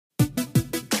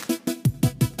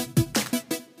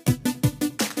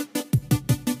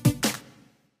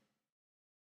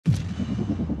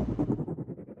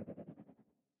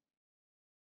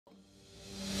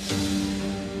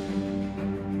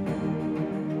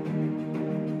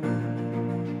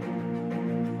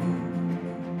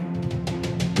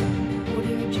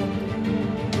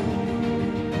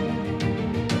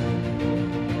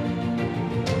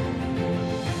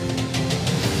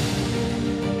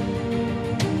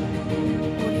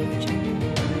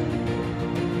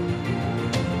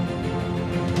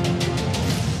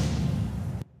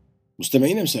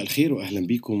مستمعينا مساء الخير وأهلا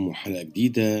بيكم وحلقة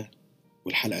جديدة،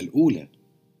 والحلقة الأولى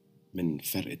من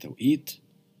فرق توقيت.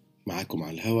 معاكم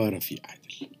على الهوا رفيق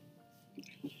عادل.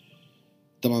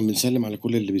 طبعا بنسلم على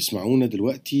كل اللي بيسمعونا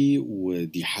دلوقتي،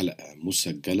 ودي حلقة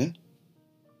مسجلة،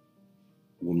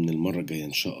 ومن المرة الجاية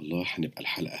إن شاء الله هنبقى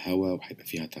الحلقة هوا وهيبقى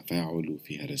فيها تفاعل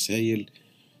وفيها رسائل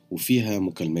وفيها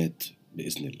مكالمات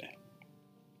بإذن الله.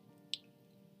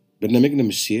 برنامجنا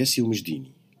مش سياسي ومش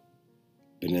ديني،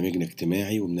 برنامجنا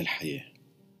اجتماعي ومن الحياة،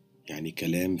 يعني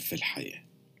كلام في الحياة.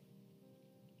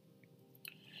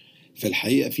 في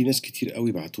الحقيقة في ناس كتير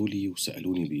قوي بعتولي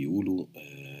وسألوني بيقولوا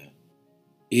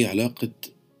ايه علاقة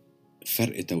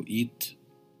فرق توقيت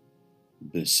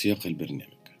بسياق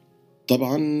البرنامج.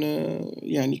 طبعا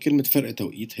يعني كلمة فرق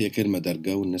توقيت هي كلمة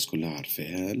دارجة والناس كلها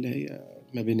عارفاها، اللي هي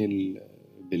ما بين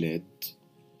البلاد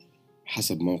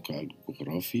حسب موقع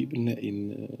الجغرافي بنلاقي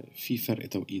ان في فرق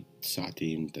توقيت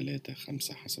ساعتين 3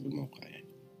 5 حسب الموقع يعني.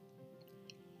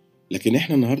 لكن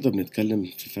احنا النهاردة بنتكلم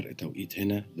في فرق توقيت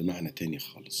هنا بمعنى تاني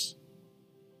خالص.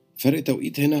 فرق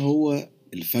توقيت هنا هو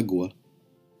الفجوة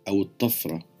أو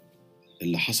الطفرة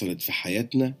اللي حصلت في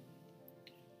حياتنا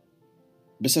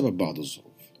بسبب بعض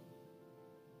الظروف،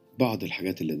 بعض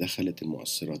الحاجات اللي دخلت،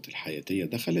 المؤثرات الحياتية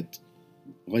دخلت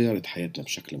غيرت حياتنا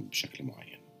بشكل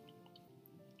معين.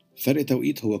 فرق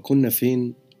توقيت هو كنا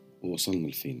فين ووصلنا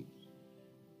لفين،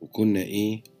 وكنا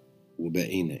إيه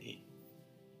وبقينا إيه.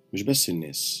 مش بس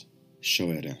الناس،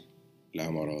 الشوارع،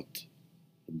 العمارات،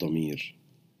 الضمير،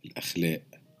 الأخلاق،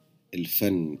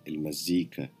 الفن،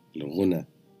 المزيكا، الغنى،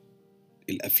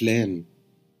 الأفلام،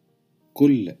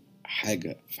 كل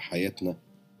حاجة في حياتنا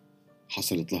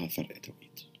حصلت لها فرق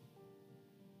توقيت.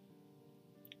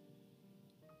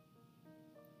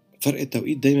 فرق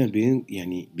التوقيت دايما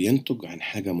بينتج عن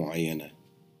حاجة معينة،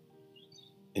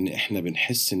 إن إحنا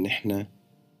بنحس إن إحنا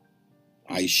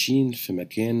عايشين في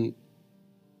مكان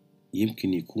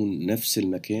يمكن يكون نفس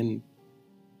المكان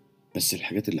بس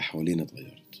الحاجات اللي حوالينا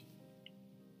اتغيرت،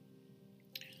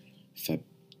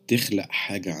 فبتخلق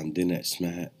حاجة عندنا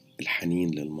اسمها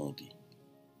الحنين للماضي.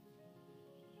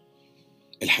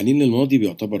 الحنين للماضي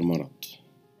بيعتبر مرض،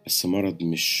 بس مرض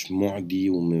مش معدي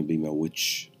وما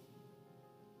بيموتش.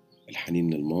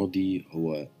 الحنين للماضي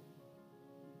هو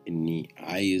إني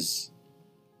عايز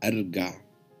أرجع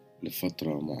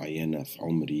لفترة معينة في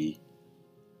عمري،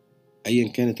 أيا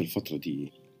كانت الفترة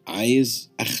دي،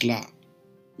 عايز أخلع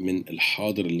من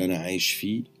الحاضر اللي أنا عايش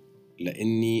فيه،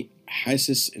 لأني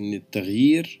حاسس إن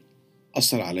التغيير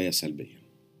أثر عليا سلبيا.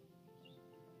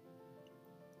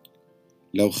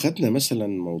 لو خدنا مثلا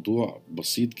موضوع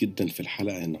بسيط جدا في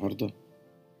الحلقة النهاردة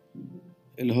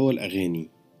اللي هو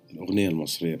الأغنية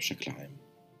المصرية بشكل عام.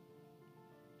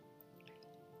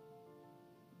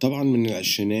 طبعا من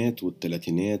العشرينات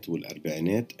والثلاثينات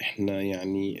والأربعينات احنا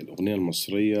يعني الأغنية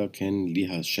المصرية كان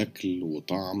ليها شكل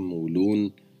وطعم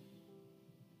ولون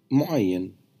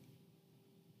معين،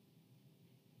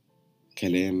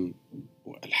 كلام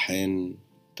وألحان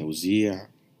توزيع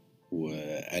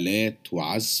وآلات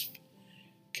وعزف،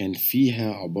 كان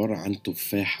فيها عبارة عن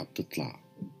تفاحة بتطلع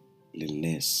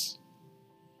للناس،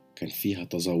 كان فيها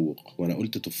تذوق. وأنا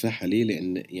قلت تفاحة ليه؟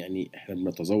 لأن يعني احنا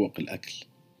بنتذوق الأكل.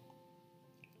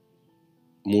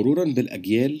 مرورا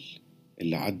بالأجيال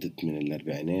اللي عدت من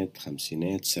الأربعينات،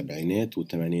 خمسينات، سبعينات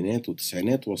وثمانينات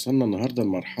وتسعينات، وصلنا النهاردة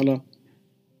لمرحلة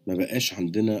ما بقاش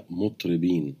عندنا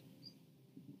مطربين،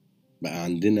 بقى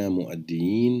عندنا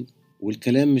مؤديين،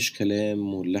 والكلام مش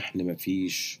كلام واللحن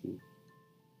مفيش.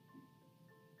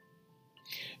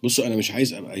 بصوا أنا مش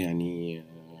عايز أبقى يعني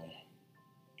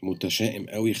متشائم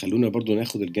قوي، خلونا برضو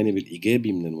ناخد الجانب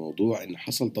الإيجابي من الموضوع، إن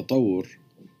حصل تطور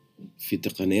في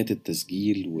تقنيات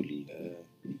التسجيل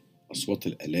والأصوات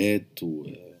الآلات،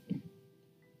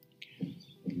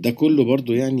 ده كله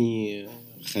برضو يعني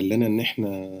خلانا إن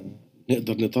إحنا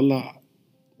نقدر نطلع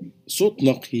صوت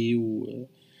نقي،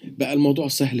 وبقى الموضوع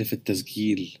سهل في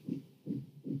التسجيل.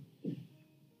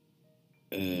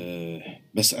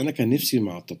 بس أنا كان نفسي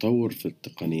مع التطور في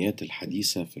التقنيات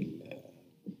الحديثة في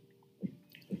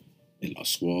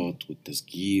الأصوات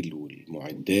والتسجيل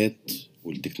والمعدات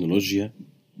والتكنولوجيا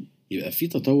يبقى في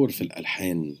تطور في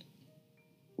الألحان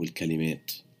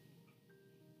والكلمات.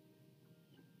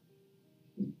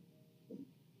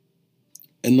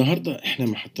 النهاردة احنا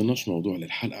ما حطيناش موضوع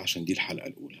للحلقة عشان دي الحلقة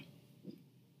الأولى،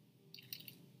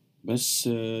 بس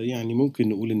يعني ممكن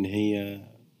نقول إن هي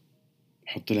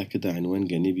نحط لها كده عنوان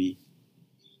جانبي: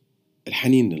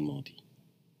 الحنين للماضي.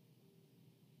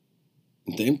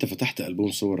 انت امتى فتحت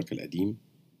ألبوم صورك القديم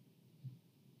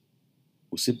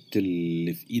وسبت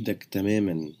اللي في ايدك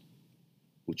تماما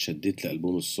وتشديت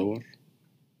لألبوم الصور،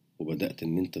 وبدأت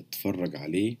ان انت تتفرج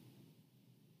عليه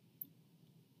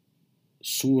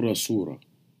صورة صورة،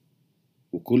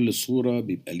 وكل صورة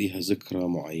بيبقى ليها ذكرى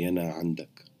معينة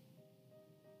عندك.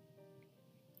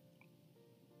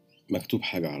 مكتوب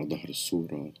حاجة على ظهر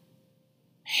الصورة،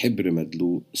 حبر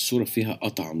مدلوق، الصورة فيها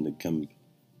قطعة من الجنب.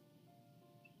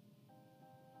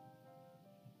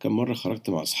 كم مرة خرجت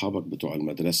مع أصحابك بتوع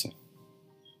المدرسة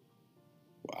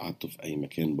وقعدتوا في أي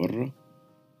مكان بره،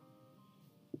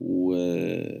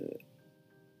 وفي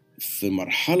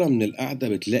مرحلة من القعدة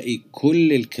بتلاقي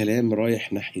كل الكلام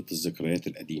رايح ناحية الذكريات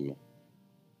القديمة،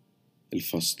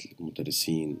 الفصل،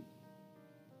 المدرسين،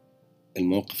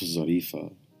 المواقف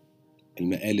الظريفة،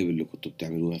 المقالب اللي كنتوا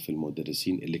بتعملوها في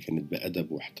المدرسين اللي كانت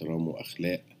بأدب واحترام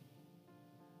وأخلاق.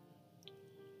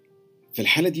 في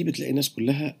الحالة دي بتلاقي الناس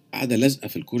كلها قاعدة لازقة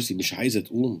في الكرسي، مش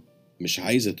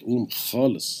عايزة تقوم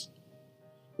خالص،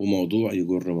 وموضوع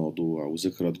يجر موضوع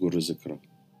وذكرى تجر ذكرى.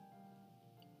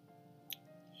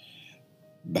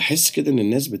 بحس كده إن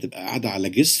الناس بتبقى قاعدة على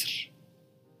جسر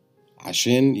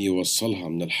عشان يوصلها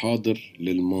من الحاضر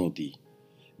للماضي.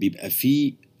 بيبقى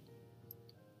فيه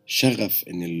شغف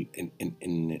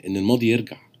إن الماضي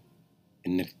يرجع،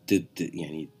 إنك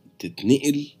يعني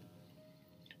تتنقل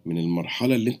من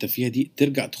المرحلة اللي انت فيها دي،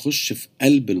 ترجع تخش في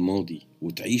قلب الماضي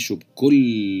وتعيشه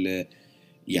بكل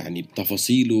يعني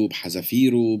بتفاصيله،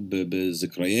 بحذافيره،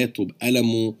 بذكرياته،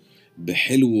 بألمه،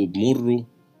 بحلوه، بمره.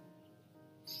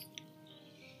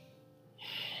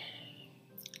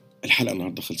 الحلقة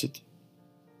النهاردة خلصت،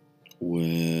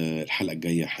 والحلقة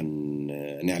الجاية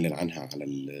هنعلن عنها على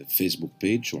الفيسبوك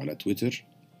بيج وعلى تويتر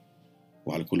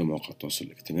وعلى كل مواقع التواصل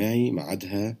الاجتماعي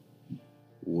ميعادها،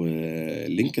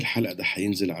 ولينك الحلقة ده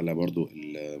هينزل على برضو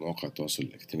مواقع التواصل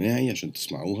الاجتماعي عشان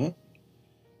تسمعوها.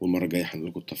 والمرة الجاية هنقول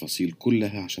لكم التفاصيل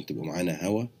كلها عشان تبقوا معانا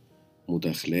هوا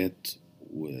مداخلات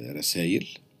ورسائل.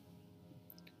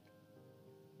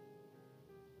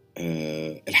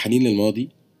 الحنين للماضي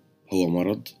هو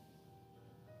مرض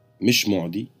مش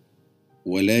معدي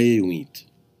ولا يميت.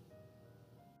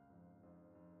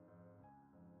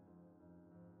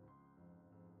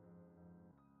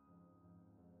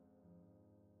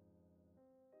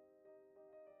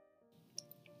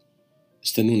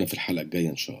 استنونا في الحلقة الجاية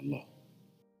إن شاء الله.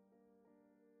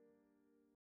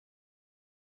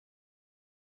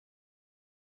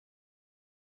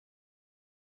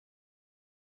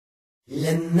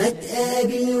 لما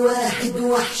تقابل واحد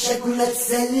وحشك ما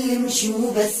تسلمش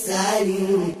وبس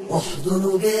عليه،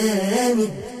 احضنه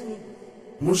جامد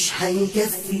مش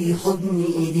هيكفي حضن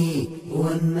ايديه،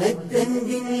 واما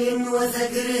تدندن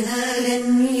وفاكرها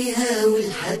غنيها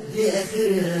ولحد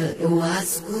اخرها، اوعى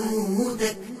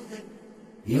سكوتك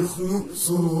يخنق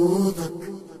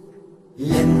صوتك.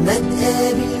 لما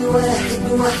تقابل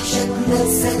واحد وحشك ما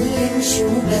تسلمش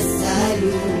وبس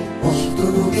عليه،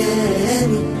 احضنه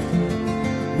جامد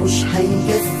مش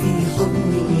هيكفي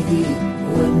حضن ايديه،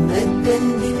 واما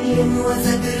تدندن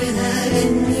وفاكرها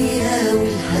غنيها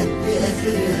ولحد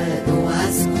اخرها،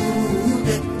 اوعى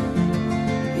سكوتك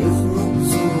يخنق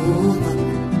صوتك.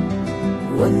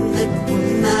 واما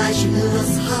تكون مع شلة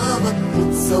اصحابك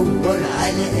تتصور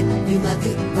على قد ما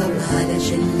تقدر،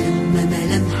 علشان لما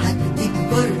ملامحك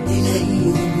تكبر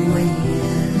تلاقيهم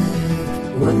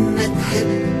وياك. واما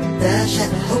تحب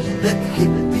تعشق حبك،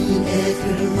 حب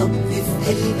الاخر نبض في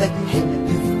قلبك، حب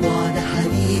في بعد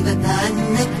حبيبك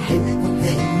عنك، حبه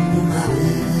كأنه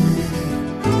معاك.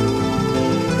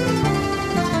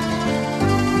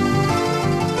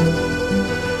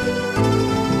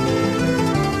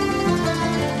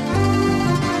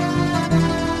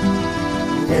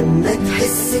 لما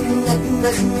تحس انك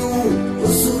مخنوق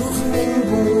اصرخ من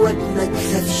جواك، ما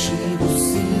تخافش بص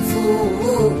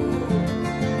لفوق،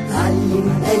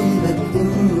 علم قلبك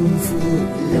انه يفوق.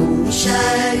 لو مش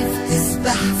عارف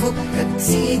تسبح فكك،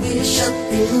 سيب الشط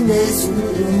الناس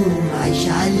وقوم عيش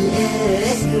على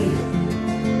الاخر،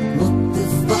 نط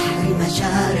في بحر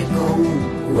مشاعرك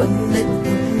عوم. واما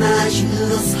تكون مع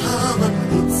شلة اصحابك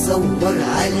تتصور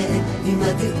على قد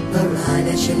ما تقدر،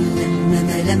 علشان لما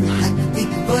ملامحك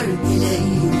تكبر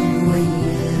تلاقيهم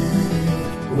وياك.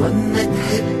 واما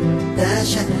تحب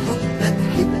تعشق حبك،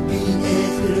 حب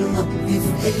الاخر نبض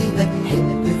في قلبك،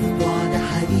 حب في بعد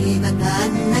حبيبك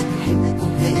عنك، حب